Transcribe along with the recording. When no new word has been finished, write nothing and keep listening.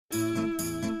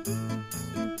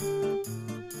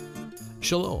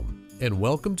Shalom, and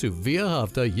welcome to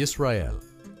V'ahavta Yisrael,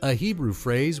 a Hebrew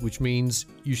phrase which means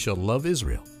you shall love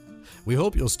Israel. We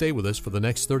hope you'll stay with us for the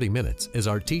next 30 minutes as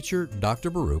our teacher, Dr.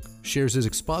 Baruch, shares his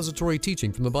expository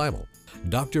teaching from the Bible.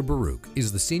 Dr. Baruch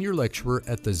is the senior lecturer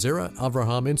at the Zera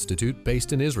Avraham Institute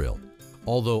based in Israel.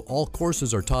 Although all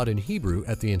courses are taught in Hebrew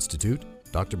at the Institute,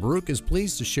 Dr. Baruch is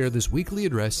pleased to share this weekly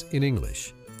address in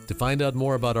English. To find out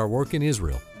more about our work in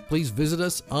Israel, please visit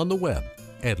us on the web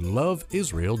at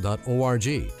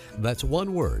loveisrael.org. That's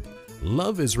one word,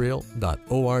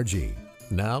 loveisrael.org.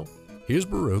 Now, here's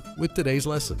Baruch with today's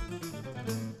lesson.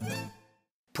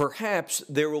 Perhaps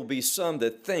there will be some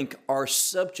that think our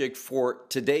subject for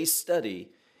today's study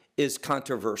is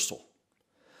controversial.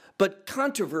 But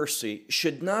controversy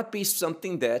should not be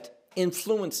something that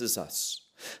influences us.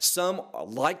 Some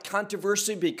like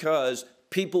controversy because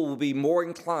people will be more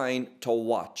inclined to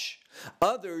watch.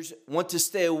 Others want to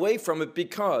stay away from it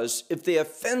because if they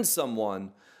offend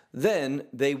someone, then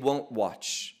they won't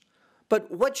watch. But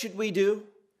what should we do?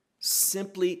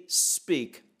 Simply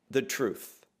speak the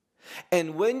truth.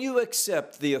 And when you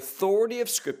accept the authority of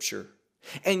Scripture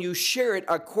and you share it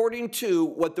according to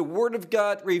what the Word of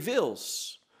God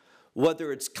reveals,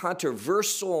 whether it's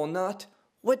controversial or not,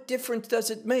 what difference does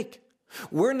it make?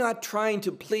 We're not trying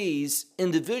to please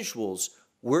individuals.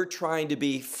 We're trying to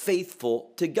be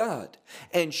faithful to God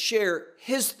and share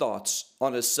His thoughts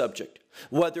on a subject,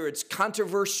 whether it's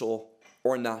controversial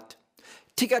or not.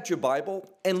 Take out your Bible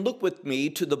and look with me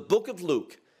to the book of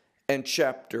Luke and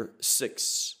chapter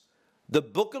 6. The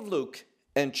book of Luke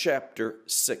and chapter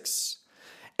 6.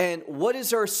 And what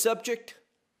is our subject?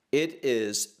 It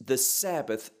is the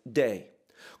Sabbath day,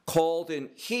 called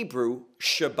in Hebrew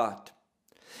Shabbat.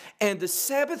 And the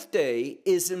Sabbath day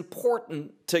is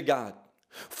important to God.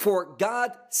 For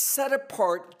God set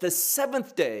apart the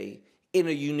seventh day in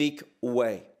a unique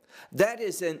way. That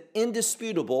is an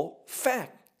indisputable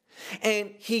fact.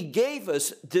 And He gave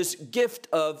us this gift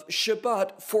of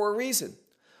Shabbat for a reason.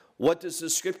 What does the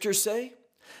Scripture say?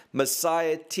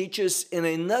 Messiah teaches in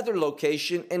another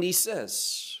location, and he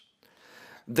says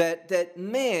that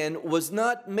man was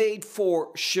not made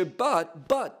for Shabbat,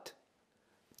 but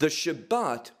the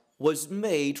Shabbat was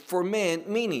made for man,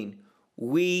 meaning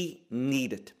we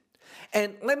need it.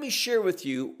 And let me share with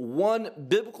you one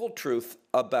biblical truth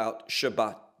about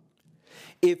Shabbat.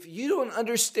 If you don't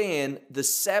understand the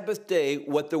Sabbath day,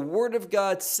 what the Word of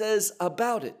God says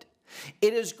about it,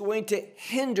 it is going to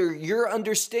hinder your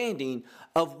understanding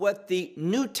of what the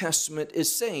New Testament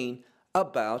is saying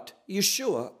about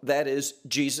Yeshua, that is,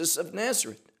 Jesus of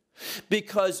Nazareth.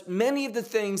 Because many of the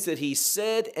things that He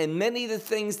said and many of the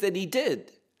things that He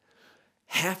did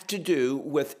have to do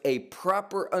with a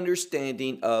proper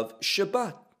understanding of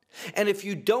Shabbat. And if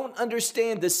you don't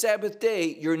understand the Sabbath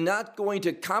day, you're not going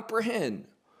to comprehend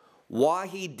why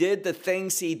He did the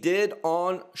things He did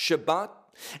on Shabbat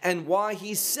and why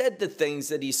He said the things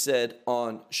that He said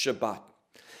on Shabbat.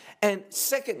 And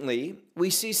secondly,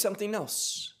 we see something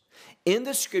else. In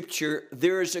the Scripture,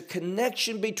 there is a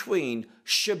connection between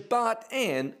Shabbat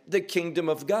and the kingdom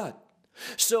of God.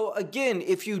 So again,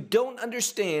 if you don't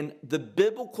understand the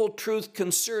biblical truth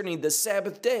concerning the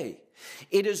Sabbath day,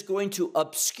 it is going to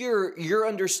obscure your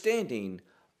understanding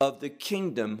of the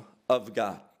kingdom of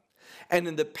God. And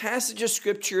in the passage of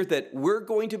Scripture that we're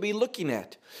going to be looking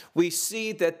at, we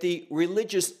see that the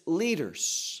religious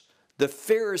leaders, the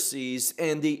Pharisees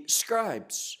and the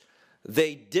scribes,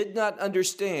 they did not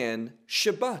understand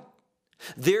Shabbat.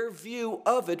 Their view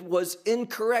of it was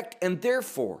incorrect, and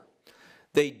therefore,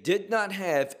 they did not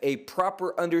have a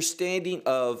proper understanding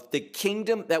of the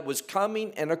kingdom that was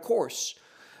coming, and of course,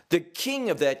 the king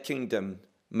of that kingdom,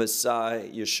 Messiah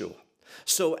Yeshua.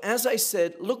 So as I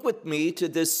said, look with me to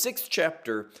this 6th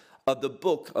chapter of the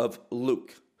book of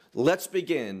Luke. Let's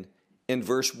begin in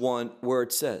verse 1 where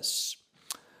it says,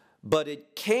 "But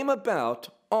it came about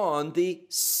on the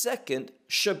second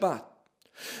Shabbat."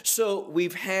 So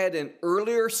we've had an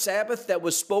earlier Sabbath that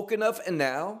was spoken of, and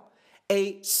now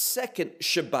a second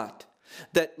Shabbat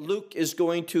that Luke is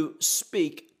going to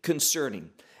speak concerning.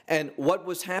 And what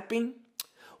was happening?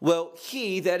 Well,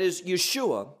 he, that is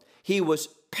Yeshua, he was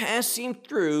passing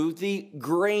through the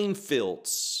grain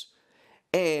fields.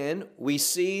 And we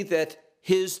see that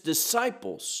his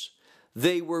disciples,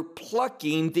 they were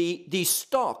plucking the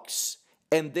stalks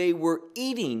and they were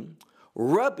eating,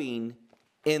 rubbing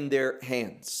in their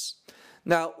hands.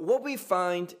 Now, what we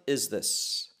find is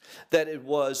this, that it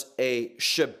was a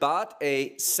Shabbat,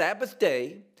 a Sabbath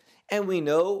day, and we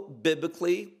know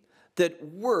biblically that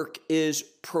work is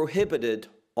prohibited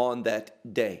on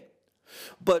that day.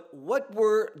 But what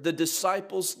were the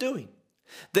disciples doing?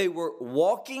 They were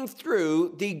walking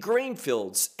through the grain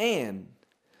fields, and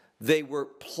they were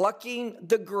plucking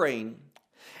the grain,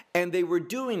 and they were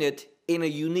doing it in a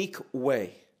unique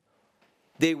way.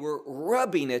 They were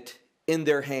rubbing it in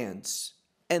their hands,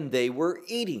 and they were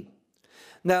eating.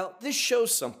 Now, this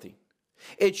shows something.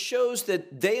 It shows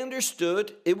that they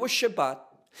understood it was Shabbat,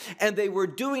 and they were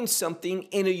doing something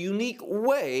in a unique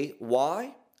way.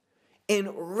 Why? In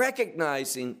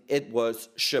recognizing it was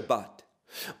Shabbat.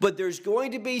 But there's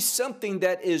going to be something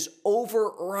that is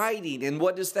overriding. And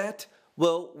what is that?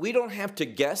 Well, we don't have to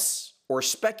guess or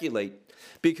speculate,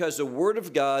 because the Word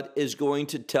of God is going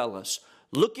to tell us.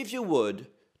 Look, if you would,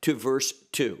 to verse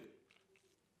 2.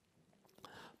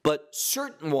 But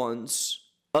certain ones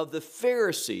of the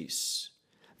Pharisees,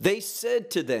 they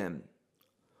said to them,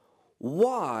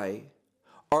 "Why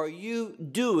are you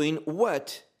doing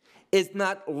what is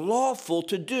not lawful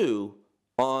to do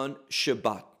on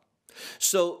Shabbat?"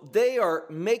 So they are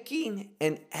making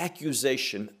an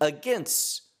accusation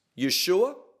against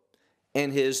Yeshua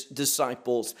and his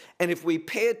disciples. And if we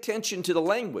pay attention to the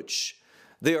language,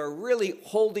 they are really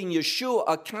holding Yeshua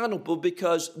accountable,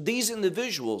 because these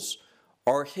individuals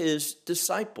are his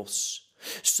disciples.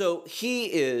 So he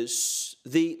is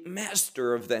the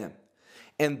master of them.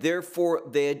 And therefore,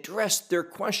 they address their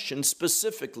question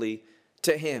specifically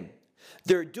to him.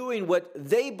 They're doing what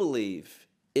they believe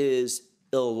is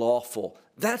unlawful.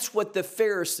 That's what the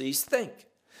Pharisees think.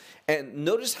 And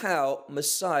notice how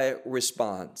Messiah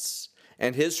responds.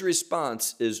 And his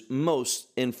response is most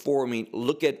informing.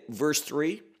 Look at verse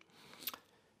 3.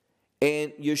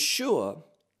 And Yeshua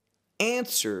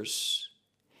answers,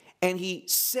 and he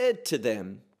said to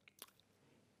them,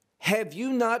 "Have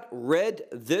you not read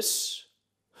this,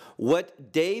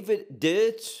 what David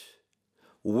did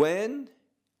when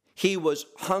he was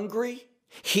hungry,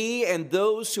 he and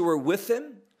those who were with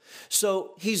him?"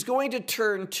 So he's going to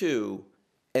turn to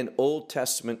an Old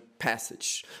Testament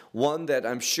passage, one that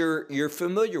I'm sure you're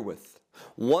familiar with.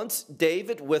 Once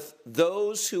David with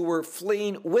those who were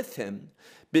fleeing with him,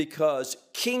 because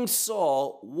King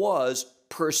Saul was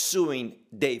pursuing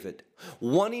David,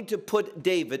 wanting to put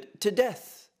David to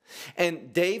death.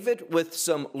 And David with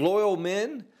some loyal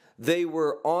men, they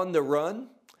were on the run,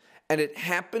 and it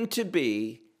happened to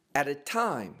be at a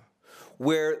time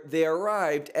where they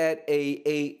arrived at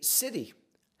a city.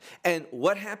 And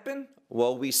what happened?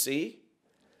 Well, we see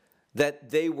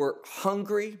that they were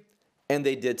hungry and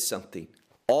they did something.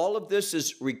 All of this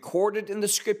is recorded in the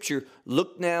scripture.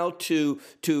 Look now to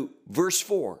verse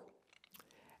 4.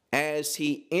 As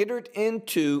he entered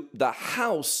into the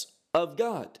house of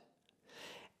God,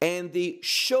 and the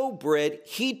showbread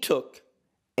he took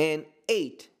and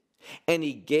ate, and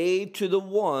he gave to the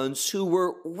ones who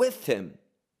were with him,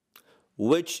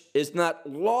 which is not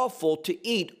lawful to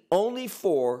eat, only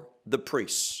for the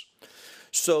priests.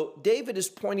 So David is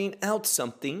pointing out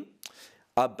something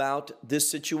about this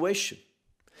situation.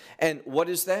 And what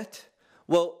is that?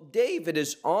 Well, David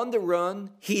is on the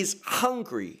run, he's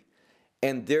hungry,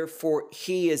 and therefore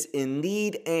he is in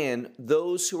need, and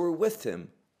those who are with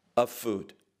him, of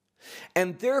food.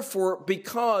 And therefore,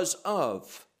 because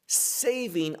of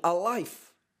saving a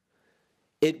life,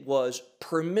 it was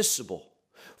permissible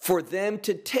for them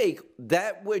to take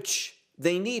that which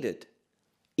they needed,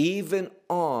 even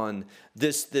on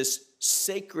this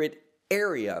sacred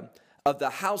area of the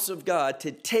house of God,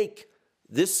 to take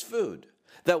this food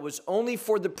that was only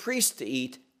for the priests to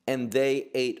eat, and they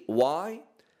ate. Why?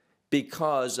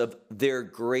 Because of their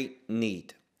great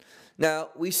need. Now,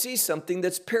 we see something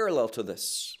that's parallel to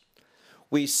this.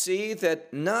 We see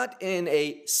that not in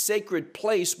a sacred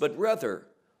place, but rather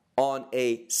on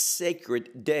a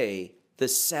sacred day, the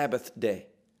Sabbath day.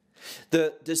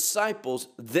 The disciples,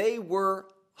 they were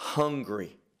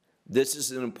hungry. This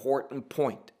is an important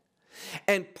point.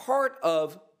 And part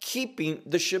of keeping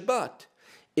the Shabbat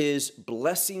is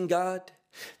blessing God,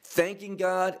 thanking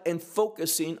God, and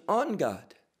focusing on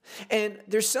God. And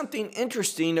there's something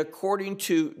interesting according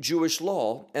to Jewish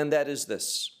law, and that is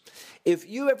this. If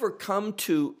you ever come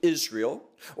to Israel,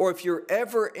 or if you're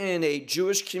ever in a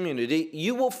Jewish community,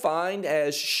 you will find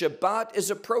as Shabbat is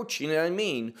approaching, and I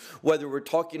mean, whether we're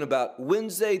talking about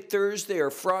Wednesday, Thursday, or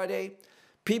Friday,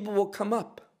 people will come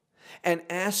up and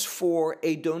ask for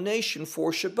a donation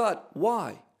for Shabbat.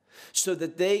 Why? So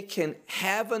that they can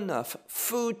have enough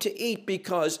food to eat,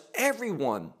 because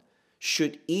everyone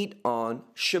should eat on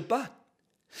Shabbat.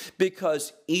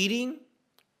 Because eating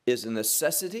is a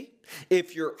necessity.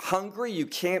 If you're hungry, you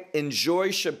can't enjoy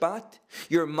Shabbat.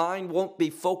 Your mind won't be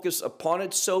focused upon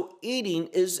it, so eating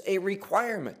is a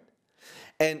requirement.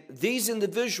 And these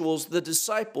individuals, the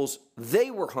disciples, they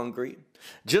were hungry,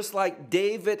 just like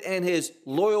David and his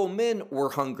loyal men were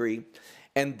hungry.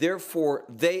 And therefore,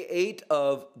 they ate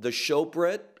of the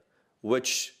showbread,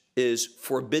 which is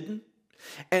forbidden.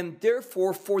 And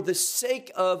therefore, for the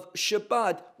sake of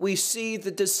Shabbat, we see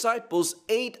the disciples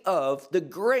ate of the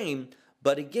grain.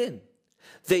 But again,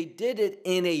 they did it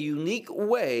in a unique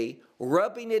way,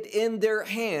 rubbing it in their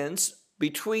hands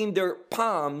between their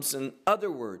palms, in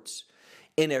other words,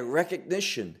 in a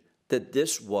recognition that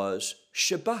this was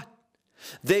Shabbat.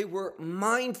 They were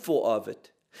mindful of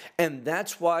it, and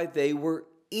that's why they were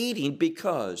eating,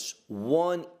 because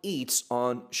one eats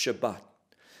on Shabbat.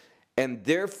 And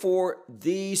therefore,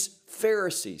 these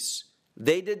Pharisees,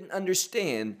 they didn't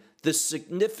understand the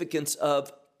significance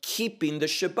of keeping the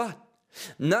Shabbat.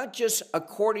 Not just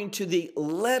according to the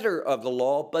letter of the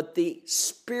law, but the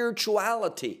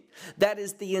spirituality. That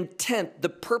is the intent, the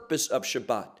purpose of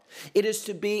Shabbat. It is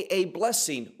to be a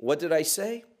blessing. What did I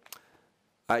say?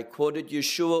 I quoted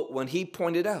Yeshua when he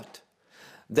pointed out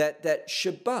that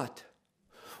Shabbat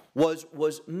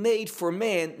was made for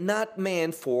man, not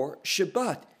man for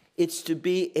Shabbat. It's to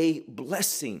be a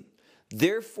blessing.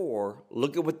 Therefore,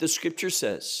 look at what the scripture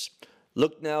says.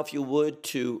 Look now, if you would,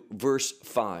 to verse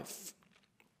 5.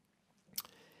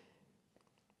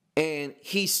 And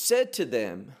he said to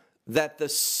them that the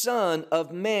Son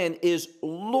of Man is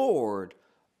Lord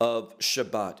of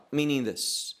Shabbat, meaning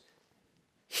this.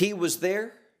 He was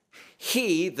there.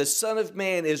 He, the Son of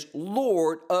Man, is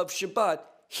Lord of Shabbat.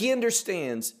 He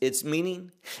understands its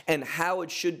meaning and how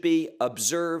it should be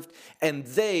observed. And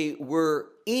they were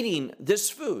eating this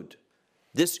food,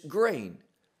 this grain,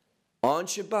 on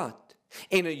Shabbat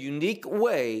in a unique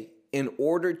way in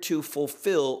order to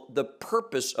fulfill the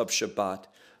purpose of Shabbat,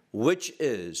 which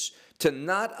is to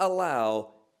not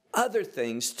allow other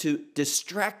things to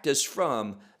distract us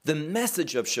from the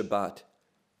message of Shabbat,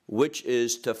 which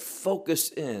is to focus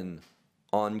in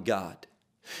on God,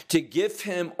 to give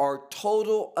him our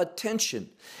total attention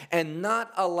and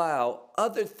not allow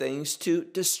other things to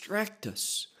distract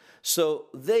us. So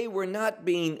they were not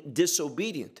being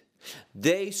disobedient.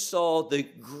 They saw the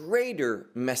greater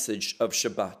message of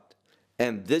Shabbat,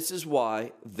 and this is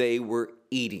why they were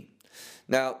eating.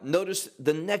 Now, notice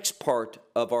the next part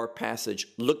of our passage.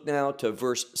 Look now to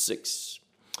verse 6.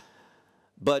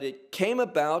 But it came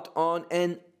about on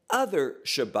an other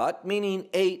Shabbat, meaning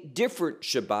a different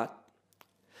Shabbat,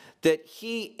 that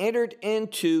he entered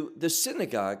into the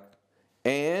synagogue,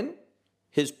 and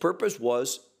his purpose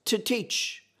was to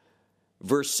teach.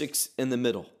 Verse 6 in the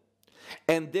middle.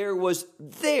 And there was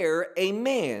there a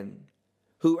man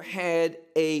who had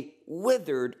a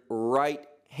withered right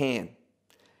hand.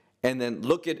 And then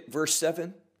look at verse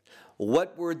 7.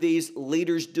 What were these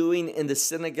leaders doing in the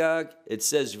synagogue? It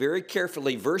says very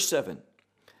carefully, verse 7.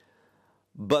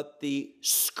 But the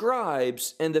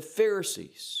scribes and the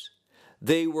Pharisees,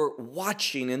 they were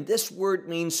watching, and this word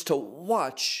means to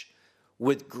watch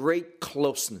with great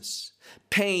closeness,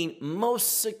 paying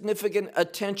most significant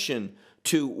attention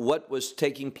to what was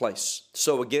taking place.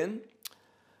 So again,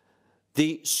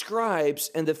 the scribes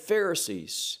and the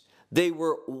Pharisees, they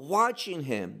were watching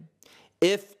him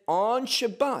if on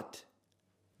Shabbat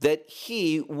that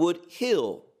he would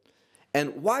heal.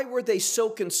 And why were they so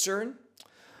concerned?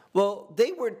 Well,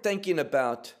 they were thinking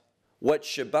about what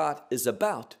Shabbat is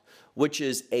about, which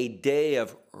is a day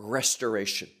of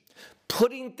restoration,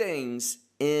 putting things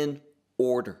in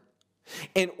order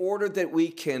that we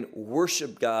can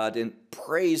worship God and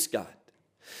praise God.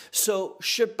 So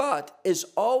Shabbat is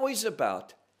always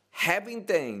about having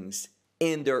things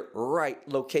in their right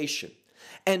location.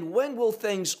 And when will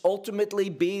things ultimately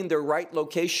be in their right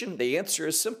location? The answer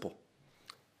is simple: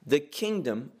 the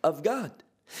kingdom of God.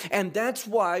 And that's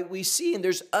why we see, and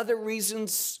there's other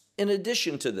reasons in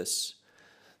addition to this,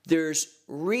 there's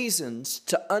reasons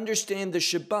to understand the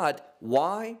Shabbat.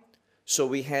 Why? So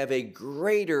we have a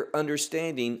greater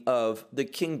understanding of the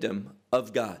kingdom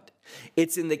of God.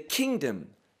 It's in the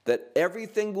kingdom that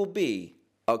everything will be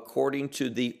according to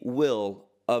the will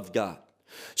of God.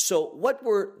 So what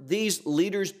were these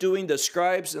leaders doing, the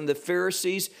scribes and the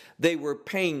Pharisees? They were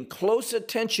paying close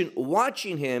attention,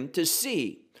 watching him to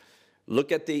see. Look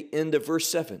at the end of verse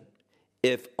 7.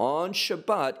 If on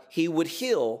Shabbat he would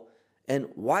heal. And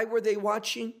why were they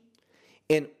watching?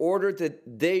 In order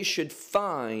that they should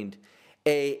find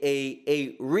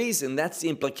a reason, that's the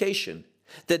implication,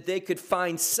 that they could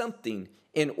find something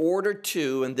in order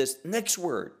to, and this next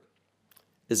word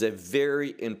is a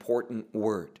very important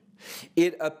word.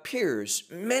 It appears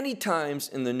many times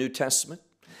in the New Testament.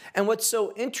 And what's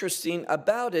so interesting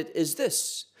about it is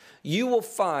this: you will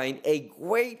find a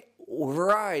great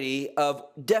variety of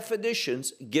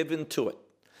definitions given to it.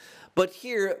 But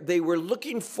here they were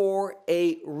looking for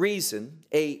a reason,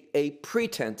 a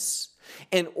pretense,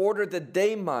 in order that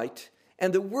they might,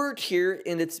 and the word here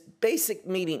in its basic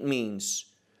meaning means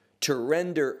to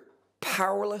render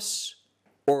powerless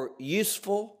or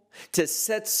useful, to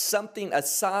set something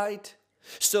aside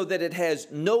so that it has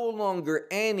no longer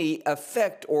any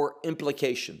effect or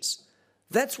implications.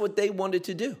 That's what they wanted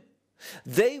to do.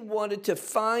 They wanted to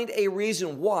find a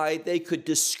reason why they could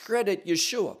discredit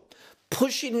Yeshua,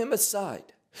 pushing him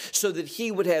aside so that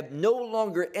he would have no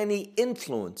longer any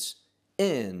influence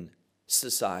in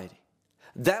society.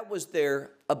 That was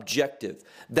their objective.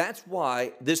 That's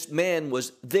why this man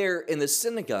was there in the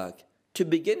synagogue to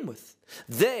begin with.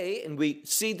 They, and we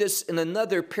see this in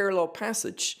another parallel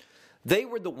passage, they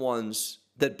were the ones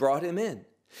that brought him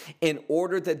in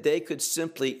order that they could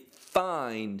simply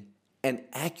find an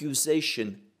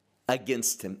accusation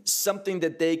against him, something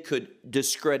that they could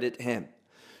discredit him.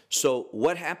 So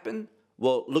what happened?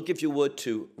 Well, look if you would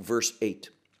to verse 8.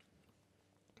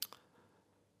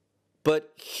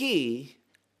 But he,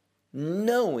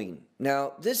 knowing.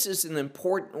 Now, this is an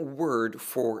important word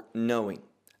for knowing.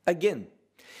 Again,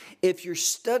 if you're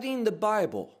studying the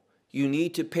Bible, you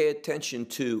need to pay attention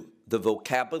to the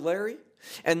vocabulary,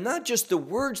 and not just the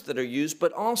words that are used,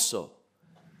 but also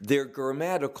their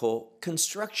grammatical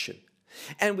construction.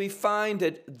 And we find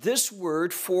that this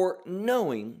word for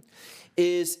knowing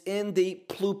is in the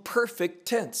pluperfect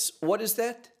tense. What is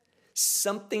that?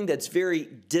 Something that's very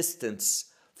distant,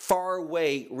 far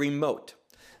away, remote.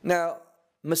 Now,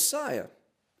 Messiah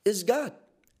is God.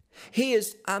 He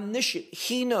is omniscient.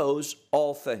 He knows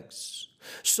all things.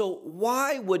 So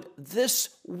why would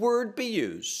this word be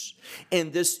used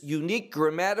in this unique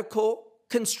grammatical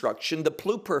construction, the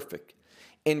pluperfect,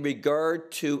 in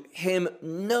regard to him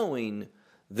knowing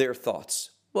their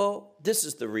thoughts? Well, this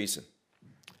is the reason.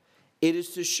 It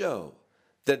is to show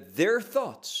that their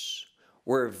thoughts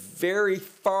were very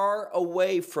far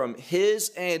away from his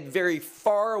and very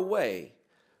far away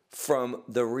from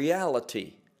the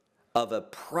reality of a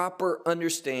proper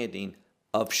understanding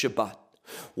of Shabbat.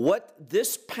 What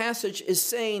this passage is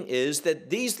saying is that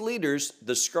these leaders,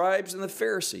 the scribes and the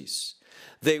Pharisees,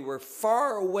 they were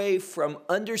far away from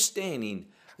understanding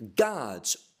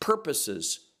God's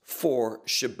purposes for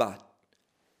Shabbat.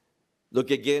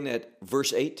 Look again at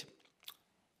verse 8.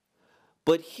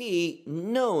 But he,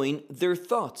 knowing their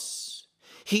thoughts,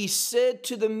 he said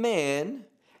to the man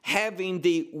having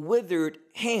the withered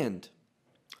hand,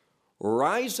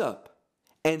 rise up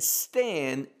and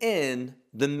stand in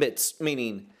the midst,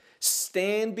 meaning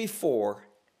stand before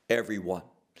everyone.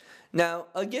 Now,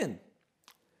 again,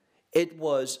 it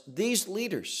was these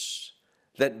leaders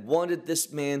that wanted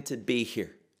this man to be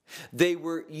here. They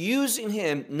were using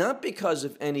him not because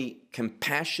of any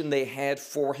compassion they had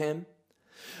for him,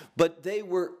 but they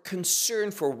were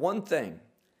concerned for one thing,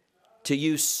 to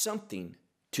use something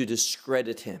to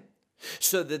discredit him,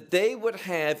 so that they would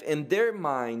have in their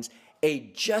minds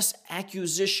a just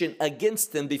accusation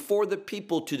against them before the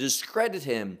people to discredit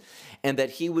him, and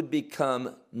that he would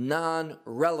become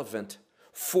non-relevant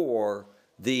for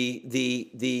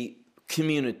the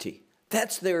community.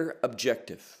 That's their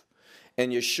objective.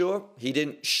 And Yeshua, he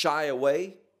didn't shy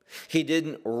away. He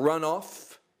didn't run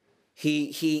off.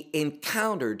 He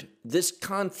encountered this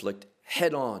conflict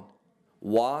head on.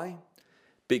 Why?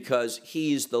 Because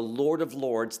he is the Lord of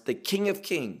Lords, the King of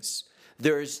Kings.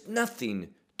 There is nothing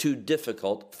too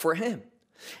difficult for him.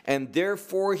 And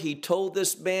therefore he told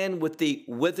this man with the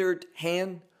withered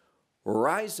hand,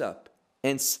 rise up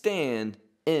and stand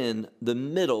in the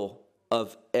middle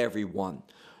of everyone.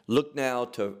 Look now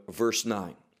to verse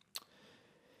 9.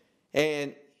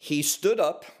 And he stood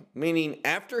up, meaning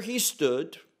after he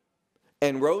stood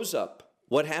and rose up,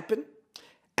 what happened?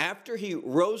 After he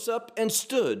rose up and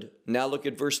stood, now look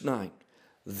at verse 9.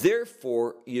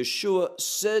 Therefore Yeshua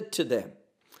said to them,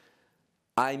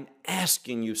 I'm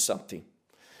asking you something.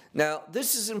 Now,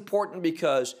 this is important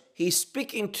because he's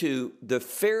speaking to the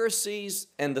Pharisees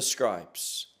and the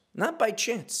scribes, not by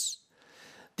chance.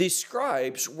 The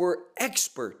scribes were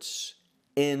experts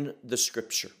in the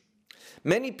scripture.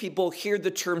 Many people hear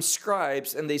the term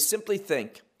scribes and they simply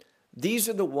think, these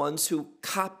are the ones who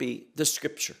copy the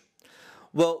scripture.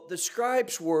 Well, the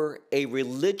scribes were a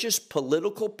religious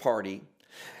political party.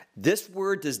 This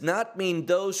word does not mean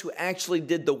those who actually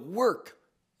did the work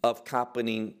of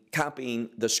copying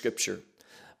the scripture,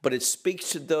 but it speaks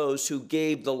to those who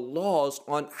gave the laws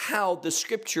on how the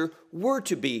scripture were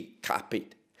to be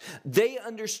copied. They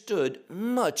understood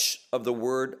much of the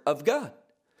word of God.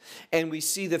 And we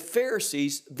see the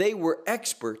Pharisees, they were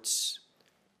experts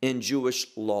in Jewish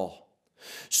law.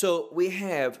 So we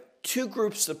have two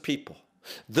groups of people.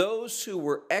 Those who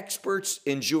were experts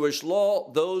in Jewish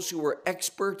law, those who were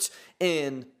experts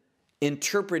in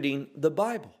interpreting the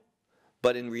Bible.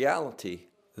 But in reality,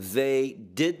 they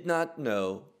did not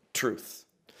know truth.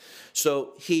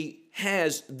 So he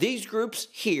has these groups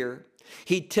here.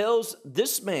 He tells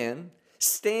this man,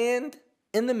 stand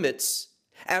in the midst.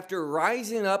 After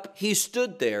rising up, he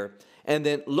stood there. And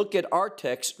then look at our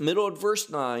text, middle of verse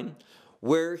 9,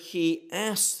 where he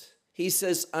asks, he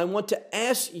says, I want to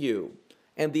ask you,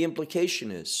 and the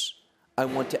implication is, I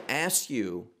want to ask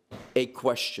you a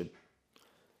question.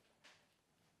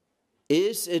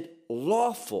 Is it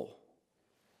lawful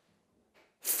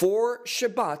for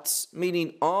Shabbats,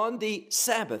 meaning on the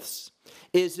Sabbaths,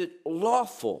 is it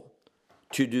lawful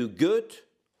to do good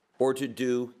or to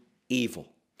do evil?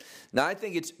 Now, I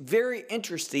think it's very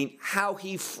interesting how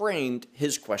he framed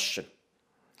his question.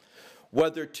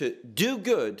 Whether to do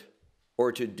good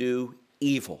or to do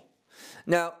evil.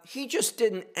 Now, he just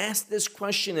didn't ask this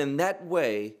question in that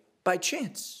way by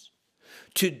chance.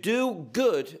 To do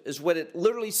good is what it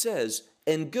literally says,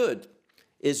 and good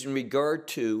is in regard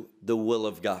to the will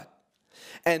of God.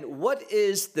 And what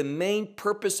is the main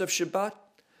purpose of Shabbat?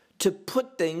 To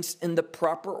put things in the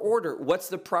proper order. What's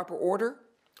the proper order?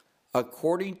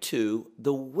 According to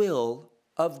the will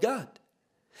of God.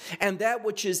 And that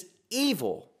which is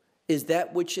evil is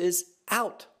that which is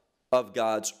out of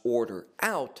God's order,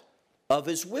 out of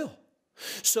his will.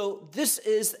 So this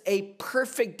is a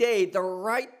perfect day, the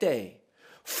right day,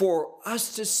 for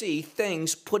us to see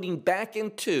things putting back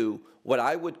into what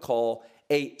I would call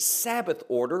a Sabbath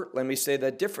order. Let me say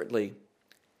that differently.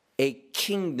 A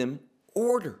kingdom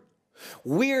order.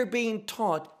 We are being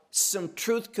taught some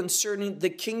truth concerning the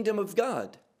kingdom of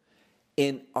God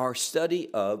in our study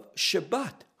of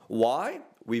Shabbat. Why?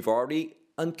 We've already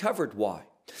uncovered why.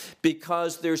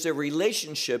 Because there's a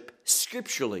relationship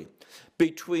scripturally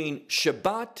between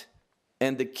Shabbat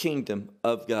and the kingdom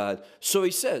of God. So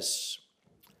he says,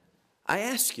 I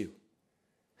ask you,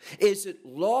 is it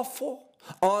lawful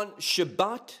on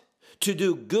Shabbat to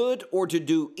do good or to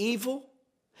do evil?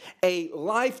 A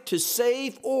life to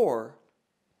save or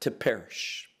to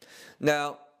perish?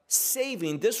 Now,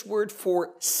 saving, this word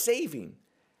for saving,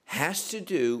 has to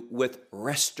do with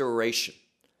restoration.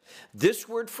 This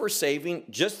word for saving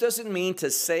just doesn't mean to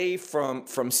save from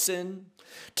sin,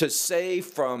 to save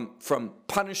from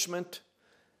punishment.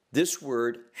 This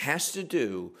word has to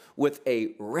do with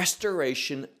a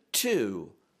restoration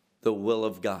to the will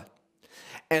of God.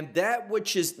 And that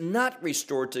which is not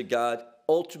restored to God,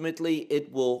 ultimately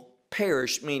it will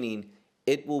perish, meaning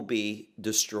it will be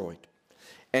destroyed.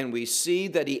 And we see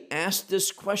that he asked this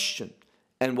question.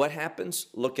 And what happens?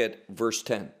 Look at verse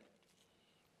 10.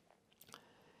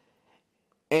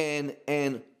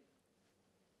 And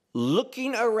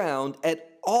looking around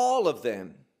at all of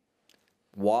them.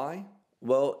 Why?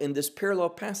 Well, in this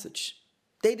parallel passage,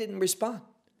 they didn't respond.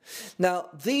 Now,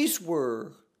 these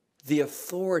were the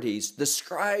authorities, the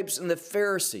scribes and the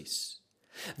Pharisees.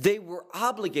 They were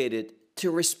obligated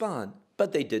to respond,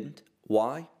 but they didn't.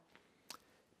 Why?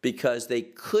 Because they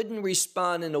couldn't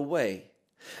respond in a way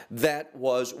that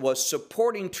was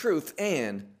supporting truth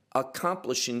and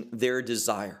accomplishing their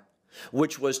desire,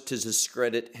 which was to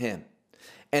discredit him.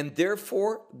 And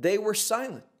therefore, they were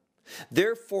silent.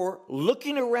 Therefore,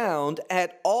 looking around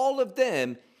at all of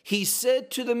them, he said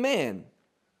to the man,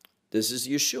 this is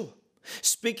Yeshua,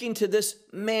 speaking to this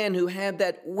man who had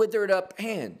that withered up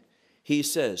hand, he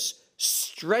says,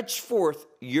 stretch forth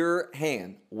your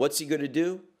hand. What's he going to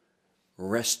do?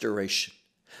 Restoration.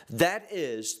 That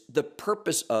is the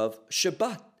purpose of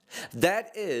Shabbat.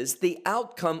 That is the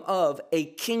outcome of a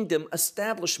kingdom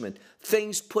establishment.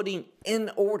 Things putting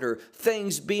in order,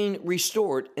 things being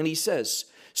restored. And he says,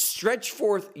 stretch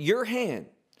forth your hand.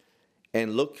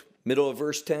 And look, middle of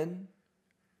verse 10.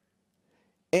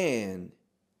 And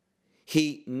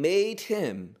he made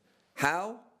him,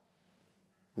 how?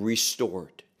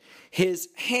 Restored. His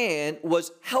hand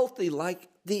was healthy like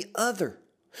the other.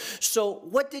 So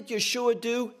what did Yeshua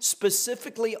do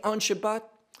specifically on Shabbat?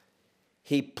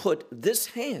 He put this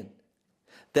hand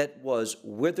that was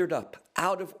withered up,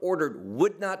 out of order,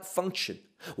 would not function,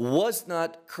 was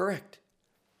not correct,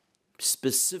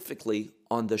 specifically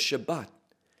on the Shabbat.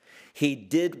 He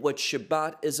did what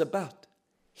Shabbat is about.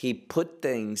 He put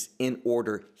things in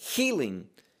order. Healing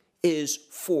is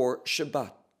for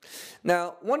Shabbat.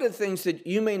 Now, one of the things that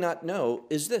you may not know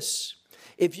is this.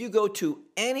 If you go to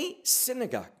any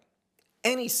synagogue,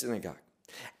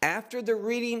 after the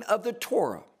reading of the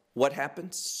Torah, what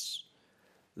happens?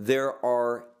 There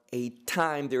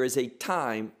is a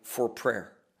time for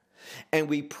prayer. And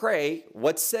we pray,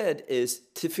 what's said is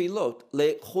tefillot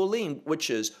lecholim, which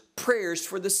is prayers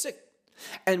for the sick.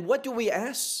 And what do we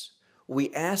ask?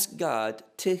 We ask God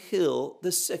to heal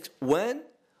the sick. When?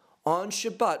 On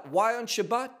Shabbat. Why on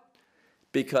Shabbat?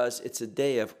 Because it's a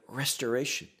day of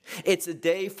restoration. It's a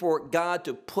day for God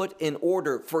to put in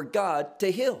order, for God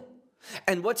to heal.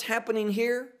 And what's happening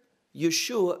here?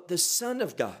 Yeshua, the Son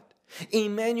of God,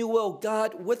 Emmanuel,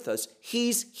 God with us,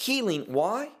 he's healing.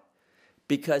 Why?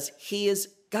 Because he is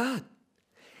God.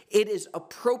 It is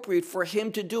appropriate for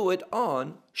him to do it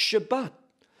on Shabbat.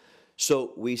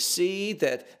 So we see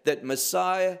that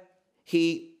Messiah,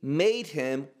 he made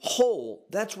him whole.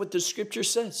 That's what the scripture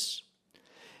says.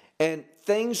 And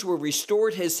things were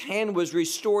restored. His hand was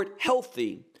restored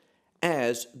healthy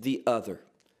as the other.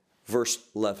 Verse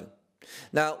 11.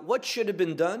 Now, what should have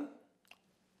been done?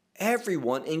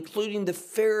 Everyone, including the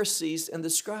Pharisees and the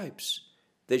scribes,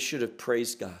 they should have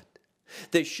praised God.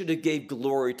 They should have gave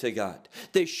glory to God.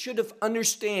 They should have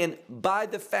understand by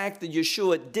the fact that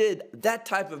Yeshua did that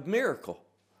type of miracle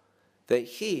that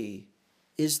he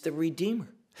is the Redeemer,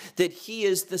 that he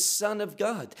is the Son of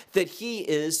God, that he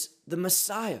is the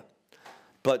Messiah.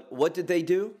 But what did they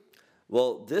do?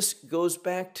 Well, this goes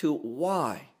back to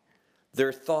why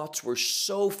their thoughts were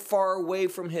so far away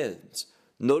from his.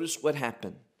 Notice what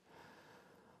happened.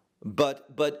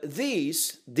 But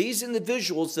these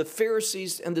individuals, the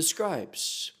Pharisees and the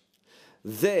scribes,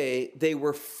 they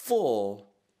were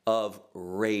full of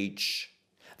rage.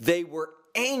 They were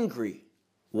angry.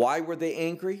 Why were they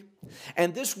angry?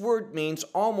 And this word means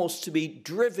almost to be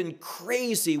driven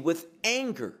crazy with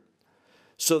anger.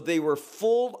 So they were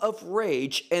full of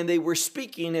rage and they were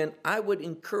speaking, and I would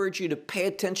encourage you to pay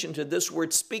attention to this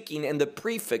word speaking and the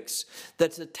prefix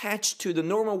that's attached to the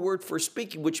normal word for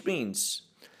speaking, which means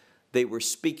they were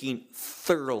speaking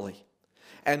thoroughly.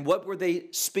 And what were they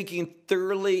speaking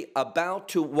thoroughly about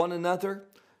to one another?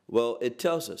 Well, it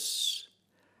tells us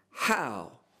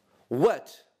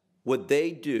what would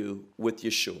they do with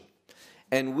Yeshua?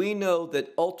 And we know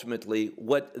that ultimately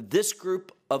what this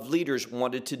group of leaders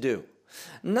wanted to do,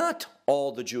 not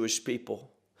all the Jewish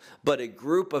people, but a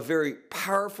group of very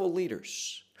powerful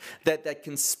leaders that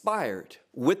conspired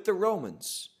with the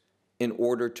Romans in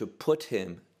order to put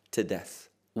him to death.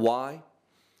 Why?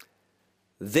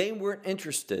 They weren't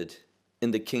interested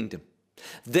in the kingdom.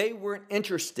 They weren't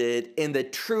interested in the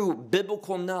true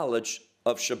biblical knowledge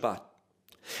of Shabbat.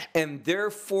 And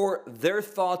therefore, their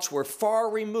thoughts were far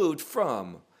removed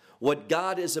from what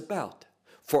God is about.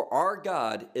 For our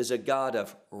God is a God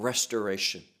of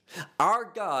restoration. Our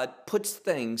God puts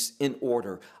things in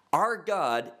order. Our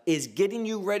God is getting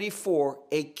you ready for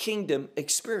a kingdom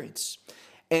experience.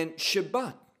 And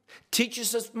Shabbat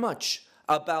teaches us much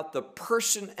about the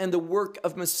person and the work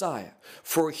of Messiah.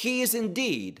 For he is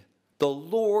indeed the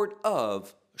Lord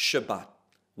of Shabbat.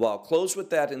 Well, I'll close with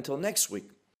that until next week.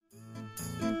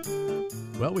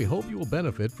 Well, we hope you will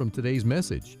benefit from today's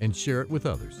message and share it with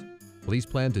others. Please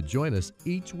plan to join us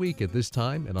each week at this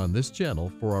time and on this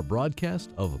channel for our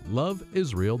broadcast of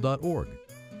loveisrael.org.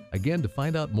 Again, to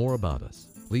find out more about us,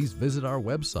 please visit our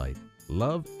website,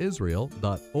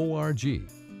 loveisrael.org.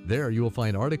 There you will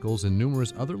find articles and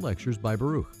numerous other lectures by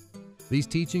Baruch. These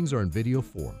teachings are in video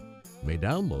form. You may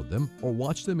download them or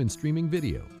watch them in streaming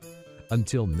video.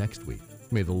 Until next week,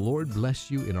 may the Lord bless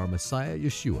you in our Messiah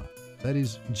Yeshua, that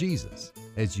is Jesus,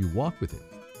 as you walk with him.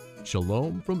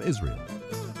 Shalom from Israel.